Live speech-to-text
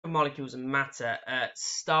chemical molecules and matter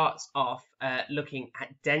starts off looking at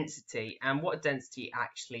density, and what density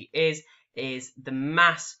actually is the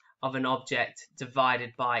mass of an object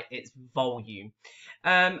divided by its volume.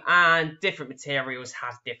 And different materials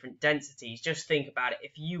have different densities. Just think about it.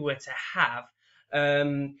 If you were to have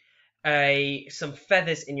some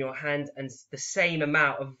feathers in your hand and the same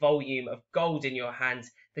amount of volume of gold in your hand,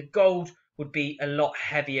 the gold would be a lot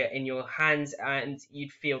heavier in your hands and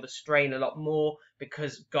you'd feel the strain a lot more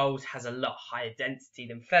because gold has a lot higher density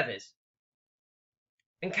than feathers.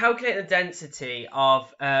 And calculating the density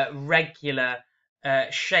of regular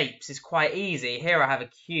shapes is quite easy. Here I have a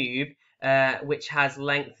cube which has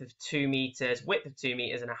length of 2 meters, width of 2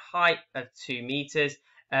 meters and a height of 2 meters.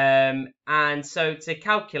 And so to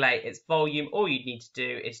calculate its volume, all you'd need to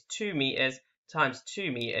do is 2 meters times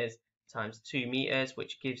 2 meters times 2 meters,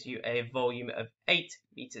 which gives you a volume of 8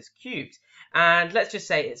 meters cubed. And let's just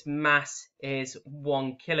say its mass is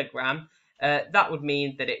 1 kilogram. That would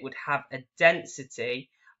mean that it would have a density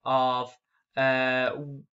of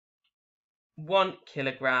 1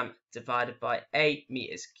 kilogram divided by 8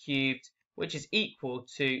 meters cubed, which is equal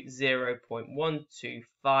to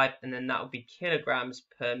 0.125, and then that would be kilograms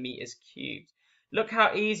per meters cubed. Look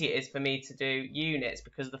how easy it is for me to do units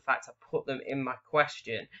because of the fact I put them in my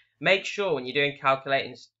question. Make sure when you're doing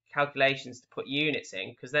calculations to put units in,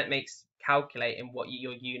 because that makes calculating what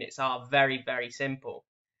your units are very, very simple.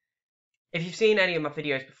 If you've seen any of my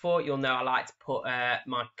videos before, you'll know I like to put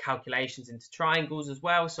my calculations into triangles as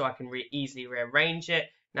well, so I can easily rearrange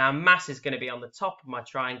it. Now, mass is going to be on the top of my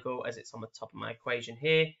triangle as it's on the top of my equation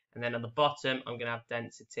here, and then on the bottom, I'm going to have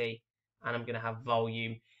density and I'm going to have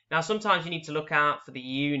volume. Now, sometimes you need to look out for the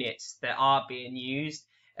units that are being used.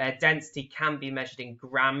 Density can be measured in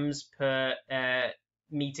grams per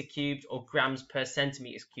meter cubed or grams per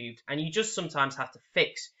centimeters cubed, and you just sometimes have to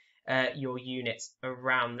fix your units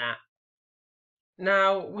around that.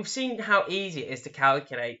 Now, we've seen how easy it is to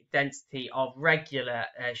calculate density of regular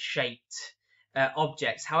shaped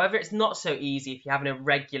objects. However, it's not so easy if you have an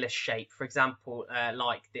irregular shape. For example,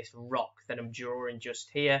 like this rock that I'm drawing just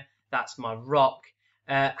here. That's my rock.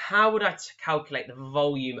 How would I calculate the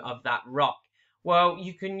volume of that rock? Well,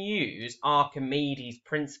 you can use Archimedes'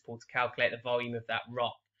 principle to calculate the volume of that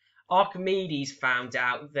rock. Archimedes found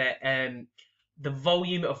out that the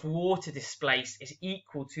volume of water displaced is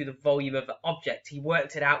equal to the volume of the object. He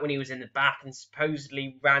worked it out when he was in the bath and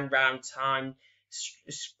supposedly ran round time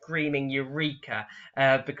screaming eureka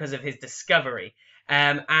because of his discovery.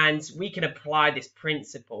 And we can apply this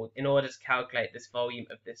principle in order to calculate this volume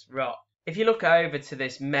of this rock. If you look over to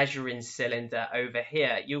this measuring cylinder over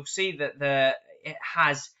here, you'll see that it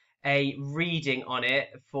has a reading on it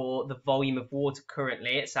for the volume of water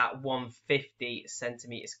currently. It's at 150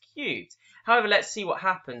 centimeters cubed. However, let's see what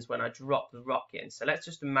happens when I drop the rock in. So let's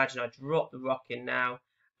just imagine I drop the rock in now,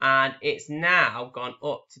 and it's now gone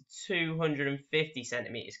up to 250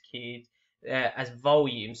 centimeters cubed as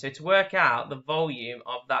volume. So to work out the volume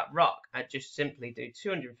of that rock, I just simply do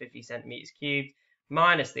 250 centimeters cubed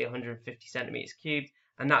minus the 150 centimeters cubed,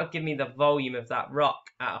 and that would give me the volume of that rock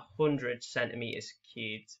at 100 centimeters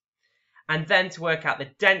cubed. And then to work out the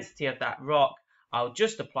density of that rock, I'll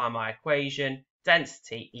just apply my equation.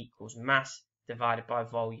 Density equals mass divided by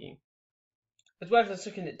volume. As well as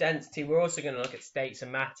looking at density, we're also going to look at states of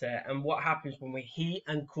matter and what happens when we heat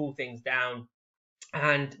and cool things down,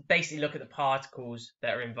 and basically look at the particles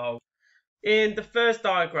that are involved. In the first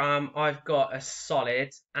diagram, I've got a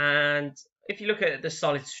solid, and if you look at the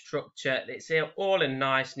solid structure, it's all in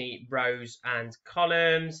nice, neat rows and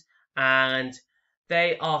columns, and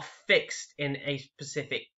they are fixed in a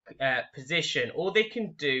specific position. All they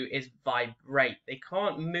can do is vibrate. They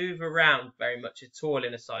can't move around very much at all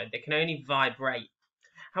in a solid. They can only vibrate.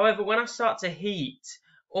 However, when I start to heat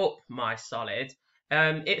up my solid,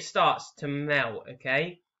 it starts to melt,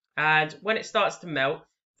 okay? And when it starts to melt,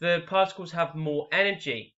 the particles have more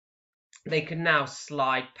energy. They can now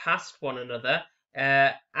slide past one another,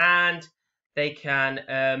 and they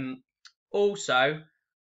can also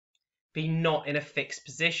be not in a fixed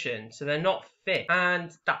position, so they're not fixed,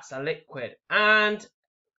 and that's a liquid. And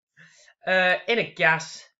in a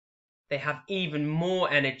gas, they have even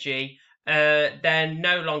more energy. They're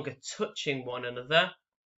no longer touching one another,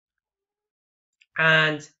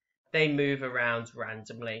 and they move around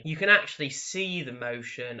randomly. You can actually see the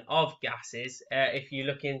motion of gases if you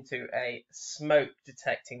look into a smoke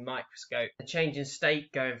detecting microscope. The change in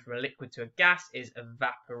state going from a liquid to a gas is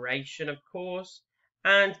evaporation, of course.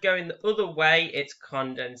 And going the other way, it's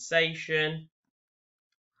condensation.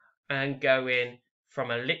 And going from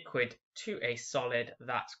a liquid to a solid,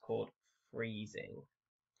 that's called freezing.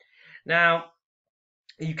 Now,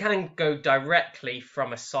 You can go directly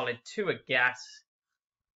from a solid to a gas.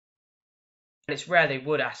 And it's rare they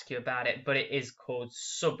would ask you about it, but it is called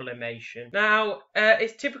sublimation. Now,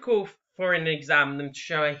 it's typical for an exam them to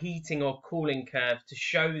show a heating or cooling curve to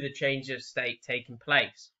show the change of state taking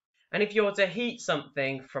place. And if you're to heat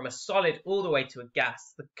something from a solid all the way to a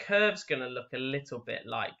gas, the curve's going to look a little bit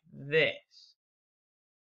like this.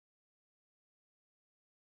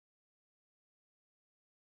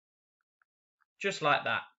 Just like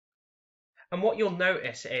that. And what you'll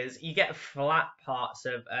notice is you get flat parts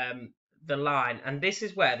of the line, and this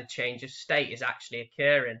is where the change of state is actually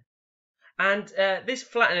occurring. And this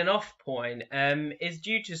flattening off point is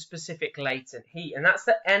due to specific latent heat, and that's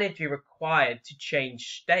the energy required to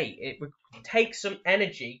change state. It takes some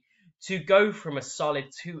energy to go from a solid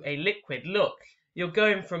to a liquid. Look, you're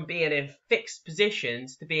going from being in fixed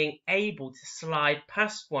positions to being able to slide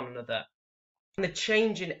past one another. And the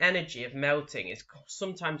change in energy of melting is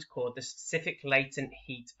sometimes called the specific latent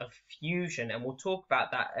heat of fusion, and we'll talk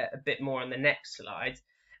about that a bit more on the next slide.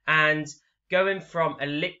 And going from a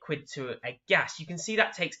liquid to a gas, you can see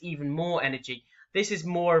that takes even more energy. This is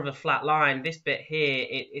more of a flat line. This bit here,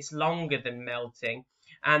 it's longer than melting.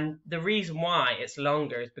 And the reason why it's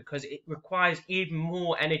longer is because it requires even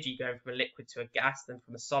more energy going from a liquid to a gas than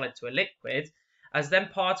from a solid to a liquid, as then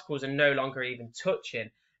particles are no longer even touching.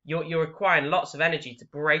 You're requiring lots of energy to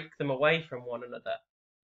break them away from one another.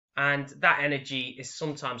 And that energy is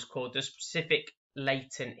sometimes called the specific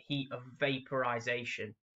latent heat of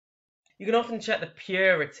vaporization. You can often check the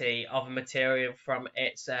purity of a material from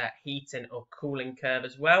its heating or cooling curve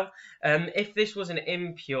as well. If this was an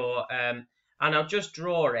impure, and I'll just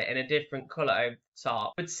draw it in a different colour over the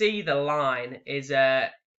top, but see the line is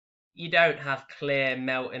you don't have clear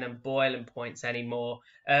melting and boiling points anymore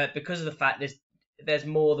because of the fact there's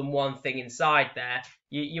more than one thing inside there.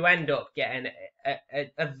 You end up getting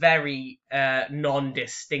a very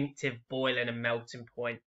non-distinctive boiling and melting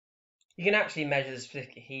point. You can actually measure the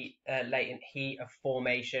specific heat, latent heat of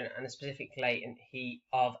formation and the specific latent heat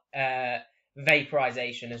of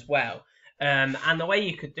vaporization as well. And the way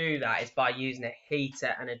you could do that is by using a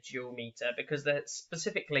heater and a joule meter, because the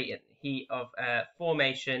specific latent heat of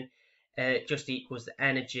formation just equals the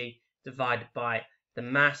energy divided by the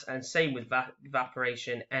mass, and same with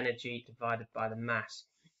evaporation, energy divided by the mass.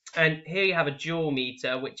 And here you have a joule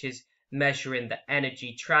meter, which is measuring the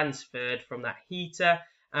energy transferred from that heater,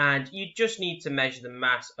 and you just need to measure the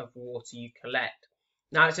mass of water you collect.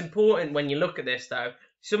 Now, it's important when you look at this though,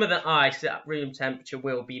 some of the ice at room temperature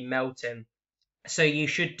will be melting, so you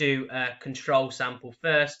should do a control sample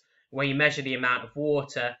first where you measure the amount of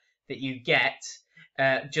water that you get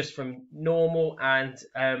just from normal, and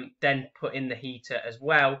then put in the heater as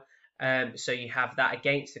well, so you have that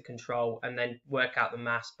against the control, and then work out the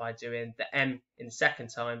mass by doing the M in the second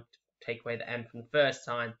time, take away the M from the first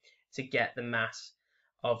time to get the mass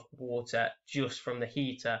of water just from the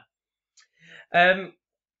heater.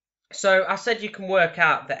 So I said you can work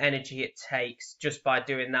out the energy it takes just by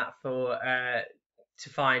doing that for to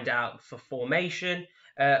find out for formation.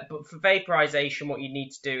 But for vaporization, what you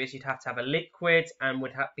need to do is you'd have to have a liquid and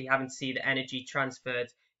would be having to see the energy transferred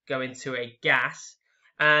go into a gas.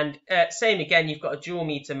 And same again, you've got a joule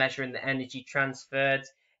meter measuring the energy transferred.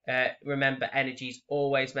 Remember, energy is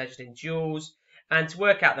always measured in joules. And to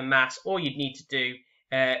work out the mass, all you'd need to do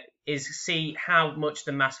is see how much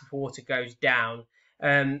the mass of water goes down.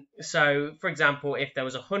 So, for example, if there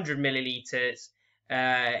was 100 milliliters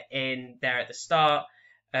in there at the start,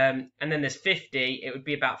 and then there's 50, it would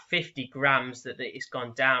be about 50 grams that it's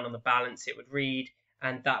gone down on the balance it would read,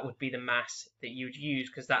 and that would be the mass that you would use,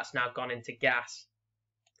 because that's now gone into gas.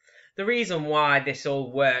 The reason why this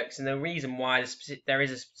all works, and the reason why there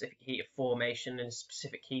is a specific heat of formation and a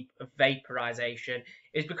specific heat of vaporization,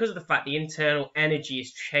 is because of the fact the internal energy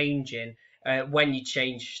is changing when you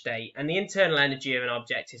change state. And the internal energy of an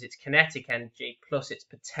object is its kinetic energy plus its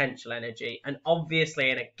potential energy. And obviously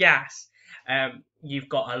in a gas, you've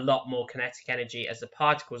got a lot more kinetic energy as the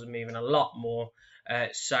particles are moving a lot more.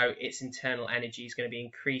 So its internal energy is going to be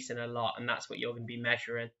increasing a lot, and that's what you're going to be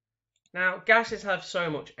measuring. Now, gases have so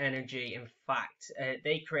much energy, in fact,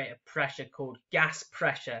 they create a pressure called gas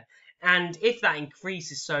pressure. And if that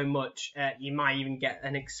increases so much, you might even get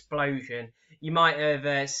an explosion. You might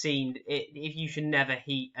have seen it, if you should never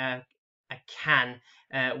heat a can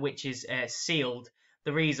which is sealed.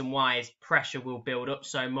 The reason why is pressure will build up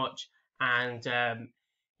so much, and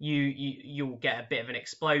you'll get a bit of an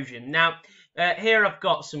explosion. Now, here I've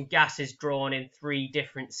got some gases drawn in 3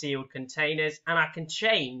 different sealed containers, and I can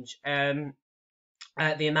change the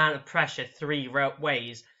amount of pressure 3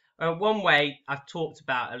 ways. One way I've talked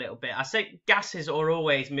about a little bit, I say gases are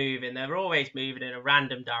always moving. They're always moving in a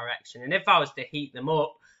random direction. And if I was to heat them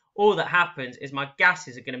up, all that happens is my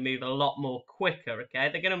gases are going to move a lot more quicker, okay?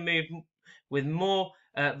 They're going to move with more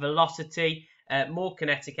velocity, more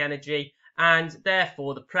kinetic energy, and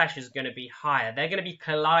therefore the pressure is going to be higher. They're going to be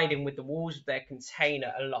colliding with the walls of their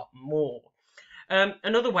container a lot more.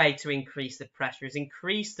 Another way to increase the pressure is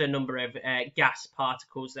increase the number of gas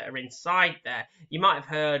particles that are inside there. You might have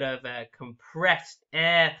heard of compressed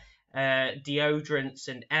air deodorants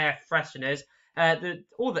and air fresheners.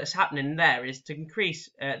 All that's happening there is to increase,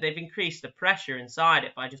 they've increased the pressure inside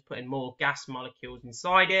it by just putting more gas molecules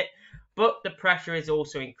inside it, but the pressure is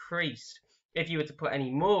also increased. If you were to put any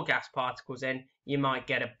more gas particles in, you might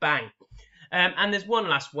get a bang. And there's one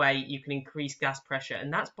last way you can increase gas pressure,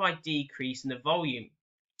 and that's by decreasing the volume.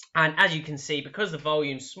 And as you can see, because the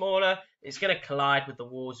volume's smaller, it's going to collide with the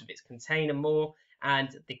walls of its container more,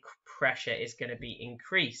 and the pressure is going to be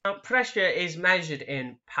increased. Now, pressure is measured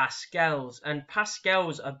in pascals, and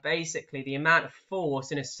pascals are basically the amount of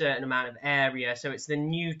force in a certain amount of area. So it's the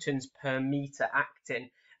newtons per meter acting.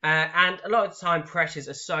 And a lot of the time, pressures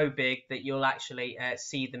are so big that you'll actually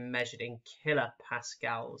see them measured in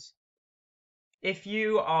kilopascals. If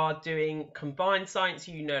you are doing combined science,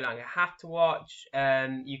 you no longer have to watch.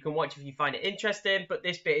 You can watch if you find it interesting, but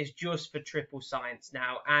this bit is just for triple science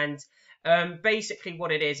now. And basically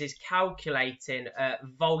what it is calculating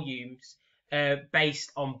volumes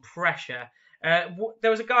based on pressure. There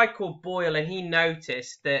was a guy called Boyle, and he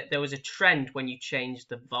noticed that there was a trend when you changed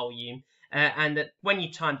the volume, and that when you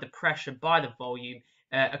timed the pressure by the volume,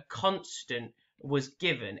 a constant was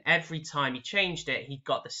given. Every time he changed it, he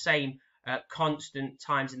got the same constant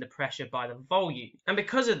times in the pressure by the volume. And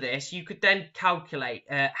because of this, you could then calculate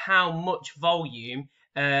how much volume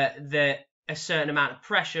that a certain amount of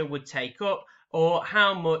pressure would take up, or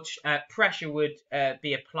how much pressure would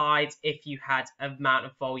be applied if you had an amount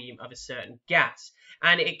of volume of a certain gas.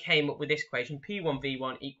 And it came up with this equation,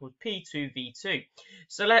 P1V1 equals P2V2.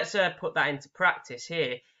 So let's put that into practice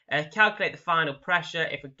here. Calculate the final pressure.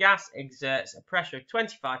 If a gas exerts a pressure of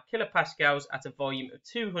 25 kilopascals at a volume of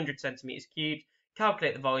 200 centimeters cubed,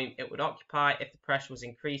 calculate the volume it would occupy if the pressure was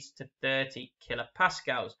increased to 30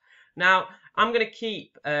 kilopascals. Now, I'm going to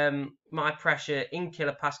keep my pressure in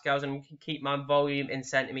kilopascals, and I'm going to keep my volume in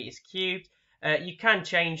centimeters cubed. You can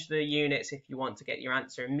change the units if you want to get your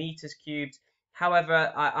answer in meters cubed.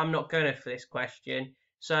 However, I'm not going to for this question.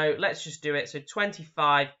 So let's just do it. So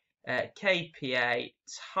 25 kPa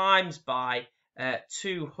times by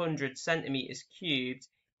 200 centimeters cubed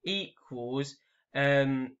equals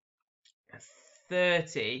 30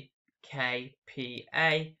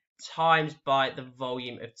 kPa times by the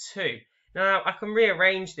volume of 2. Now I can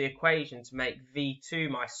rearrange the equation to make V2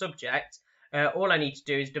 my subject. All I need to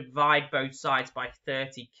do is divide both sides by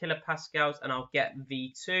 30 kilopascals and I'll get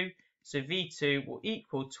V2. So V2 will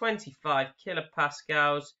equal 25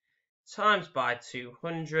 kilopascals times by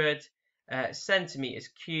 200 centimeters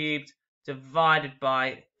cubed divided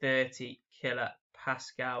by 30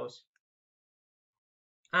 kilopascals.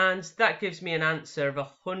 And that gives me an answer of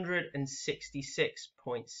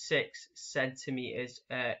 166.6 centimeters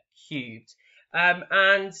cubed.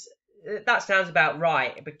 And that sounds about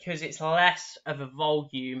right, because it's less of a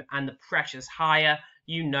volume and the pressure's higher.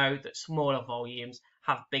 You know that smaller volumes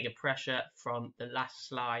have bigger pressure from the last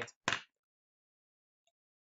slide.